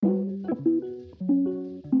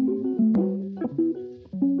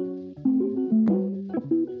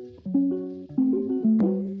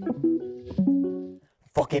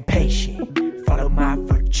fucking patient. Follow my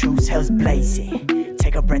virtues, hell's blazing.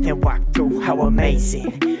 Take a breath and walk through, how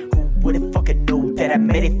amazing. Who would've fucking knew that I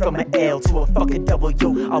made it from an L to a fucking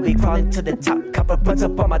W? I'll be crawling to the top, copper buns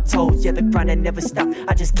up on my toes. Yeah, the grind ain't never stop,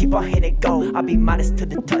 I just keep on hitting go. I'll be modest to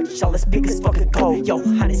the touch, all as big as fucking gold. Yo,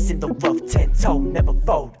 hottest in the rough, 10-toe, never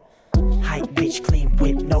fold. High bitch, clean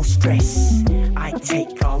whip, no stress. I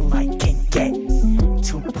take all I can get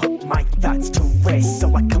to put my thoughts to rest.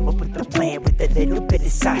 So I come up with a plan with a little bit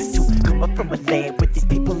of size to come up from a land with these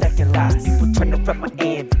people acting lost. People trying to wrap my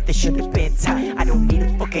hand, they should have been tight. I don't need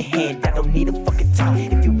a fucking hand, I don't need a fucking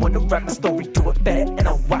time. If you wanna write my story, do it better and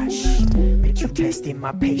I'll watch. Bitch, you testing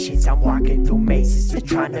my patience, I'm walking through mazes. Just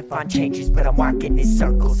trying to find changes, but I'm walking in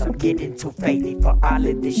circles. I'm getting too faded for all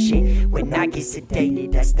of this shit. When I get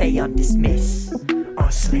sedated, I stay on dismiss.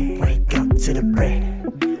 On sleep, wake up to the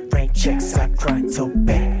bread. Rain checks, I grind so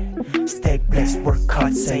bad. Stay blessed, work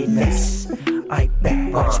hard, say less. I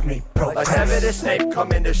bet, watch me progress. Like Severus Snape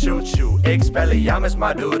coming to shoot you. Expelliarmus,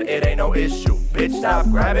 my dude, it ain't no issue. Bitch, stop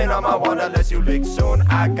grabbing on my wand unless you lick soon.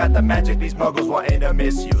 I got the magic these muggles wanting to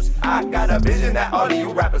misuse. I got a vision that all of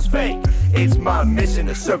you rappers fake. It's my mission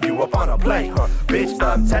to serve you up on a plate. Bitch,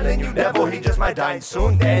 I'm telling you, devil, he just might die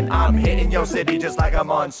soon. Then I'm hitting your city just like a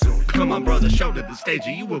monsoon. Come on, brother, shoulder the stage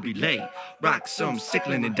or you will be late. Rock some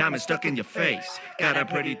sickling and diamonds stuck in your face. Got a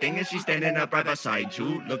pretty thing and she's standing up right beside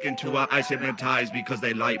you. Look into her eyes hypnotized because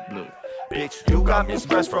they light blue. Bitch, you got me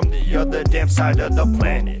stressed from the other damn side of the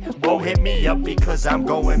planet. Won't hit me up because I'm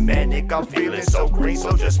going manic. I'm feeling so green,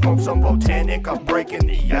 so just smoke some botanic. I'm breaking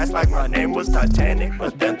the ass like my name was Titanic.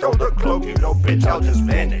 But then throw the cloak, you know, bitch, I'll just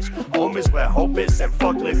vanish. Home is where hope is and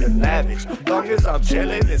fuck living lavish. Long as I'm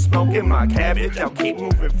chilling and smoking my cabbage, I'll keep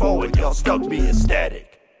moving forward, y'all stuck being static.